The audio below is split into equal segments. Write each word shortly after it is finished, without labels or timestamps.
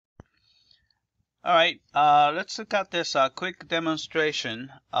All right, let's look at this quick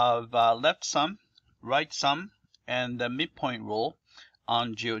demonstration of LeftSum, RightSum, and the midpoint rule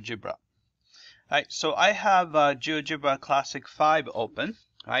on GeoGebra. All right, so I have GeoGebra Classic 5 open.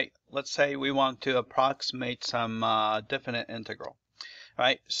 All right, let's say we want to approximate some definite integral. All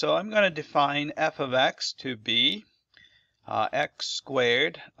right, so I'm going to define f of x to be x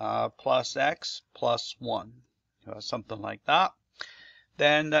squared plus x plus 1, something like that.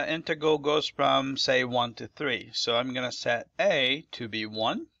 Then the integral goes from, say, 1 to 3. So I'm going to set a to be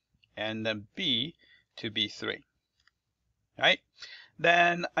 1 and then b to be 3. Right?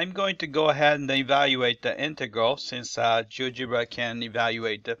 Then I'm going to go ahead and evaluate the integral since GeoGebra can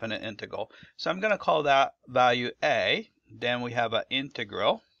evaluate definite integral. So I'm going to call that value a. Then we have an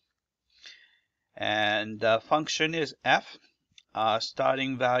integral. And the function is f.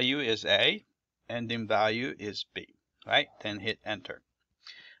 Starting value is a. Ending value is b. Right? Then hit enter.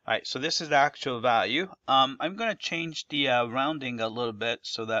 All right, so this is the actual value. I'm going to change the rounding a little bit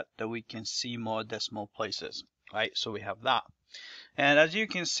so that we can see more decimal places. All right, so we have that. And as you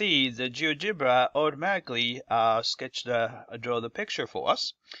can see, the GeoGebra automatically draw the picture for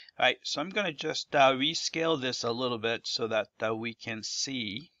us. All right, so I'm going to just rescale this a little bit so that we can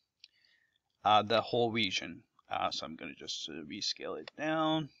see the whole region. So I'm going to just rescale it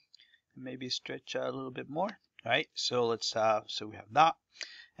down, maybe stretch out a little bit more. All right, so let's so we have that.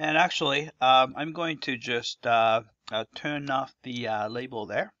 And actually, I'm going to just turn off the label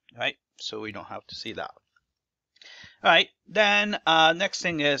there, right? So we don't have to see that. All right, then next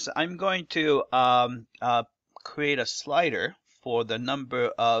thing is I'm going to create a slider for the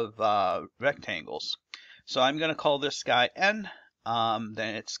number of rectangles. So I'm going to call this guy n.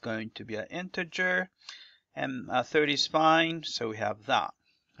 Then it's going to be an integer, and 30 is fine. So we have that.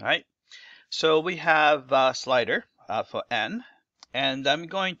 All right. So we have a slider for n. And I'm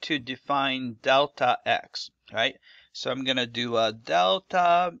going to define delta x, right? So I'm going to do a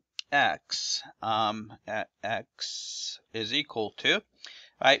delta x at x is equal to,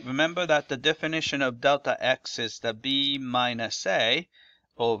 right? Remember that the definition of delta x is the b minus a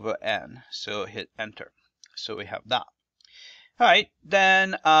over n. So hit enter. So we have that. All right,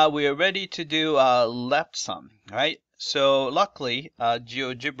 then we are ready to do LeftSum, right? So luckily,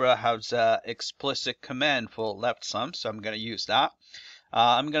 GeoGebra has an explicit command for LeftSum, so I'm going to use that.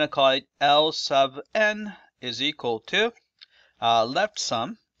 I'm going to call it L sub n is equal to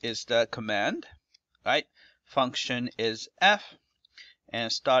LeftSum is the command, right? Function is f,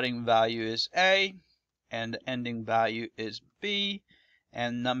 and starting value is a, and ending value is b,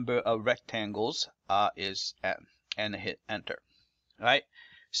 and number of rectangles is n, and hit enter. Right,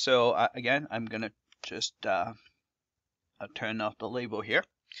 so again, I'm gonna just turn off the label here.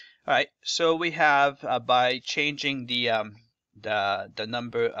 All right, so we have by changing the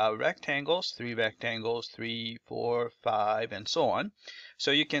number of rectangles, 3 rectangles, 3, 4, 5, and so on.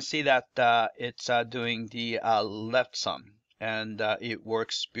 So you can see that it's doing the LeftSum, and it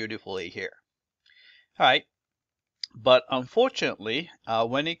works beautifully here. All right, but unfortunately,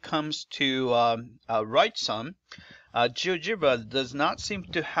 when it comes to RightSum, GeoGebra does not seem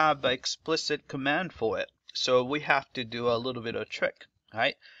to have an explicit command for it. So we have to do a little bit of trick,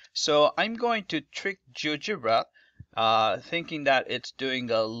 right? So I'm going to trick GeoGebra thinking that it's doing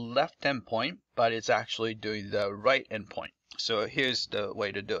a left endpoint, but it's actually doing the right endpoint. So here's the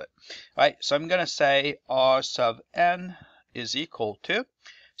way to do it. All right, so I'm going to say R sub n is equal to.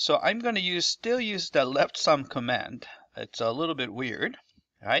 So I'm going to still use the LeftSum command. It's a little bit weird,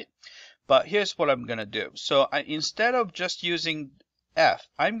 right? But here's what I'm going to do. So instead of just using f,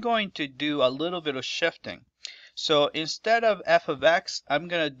 I'm going to do a little bit of shifting. So instead of f of x, I'm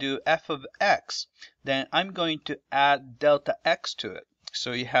going to do f of x. Then I'm going to add delta x to it.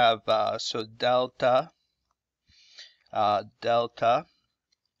 So you have so delta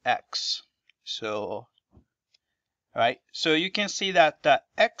x. So right. So you can see that the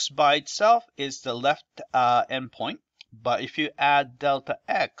x by itself is the left endpoint. But if you add delta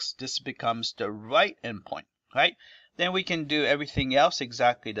x, this becomes the right endpoint, right? Then we can do everything else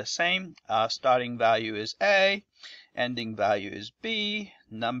exactly the same. Starting value is a, ending value is b,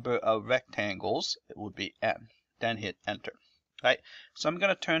 number of rectangles, it would be n. Then hit enter, right? So I'm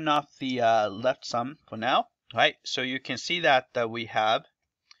going to turn off the LeftSum for now, right? So you can see that we have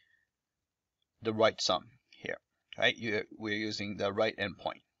the RightSum here, right? We're using the right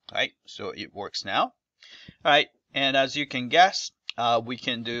endpoint, right? So it works now, all right? And as you can guess, we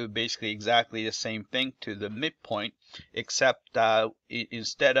can do basically exactly the same thing to the midpoint, except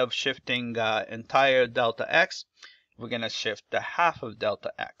instead of shifting entire delta x, we're going to shift the half of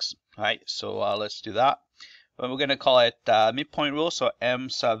delta x. All right, so let's do that. but we're going to call it midpoint rule. So m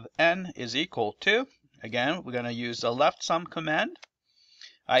sub n is equal to, again, we're going to use the LeftSum command.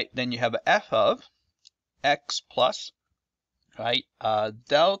 Right, then you have f of x plus, right,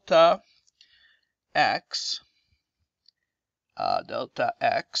 delta x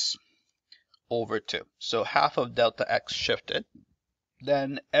over 2. So half of delta x shifted.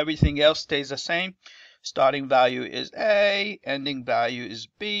 Then everything else stays the same. Starting value is a, ending value is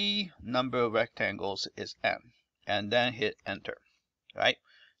b, number of rectangles is n, and then hit enter. Right,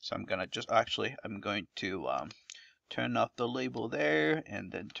 so I'm gonna just I'm going to turn off the label there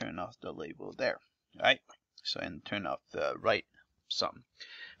and then turn off the label there. Right, so and turn off the right sum.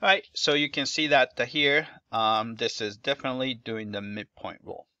 Right, so you can see that here this is definitely doing the midpoint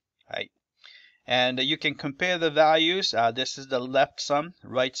rule. Right, and you can compare the values. This is the left sum,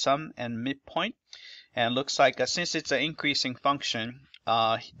 right sum, and midpoint. And looks like since it's an increasing function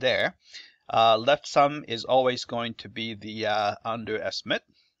there, left sum is always going to be the underestimate,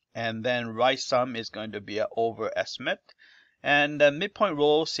 and then right sum is going to be an overestimate, and the midpoint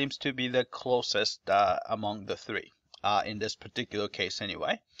rule seems to be the closest among the three in this particular case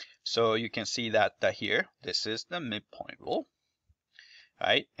anyway. So you can see that here this is the midpoint rule.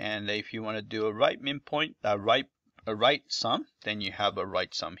 Right, and if you want to do a right midpoint, a right sum, then you have a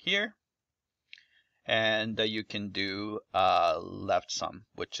right sum here, and you can do left sum,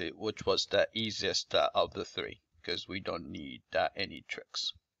 which was the easiest of the three because we don't need any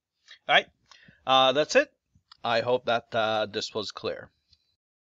tricks. All right, that's it. I hope that this was clear.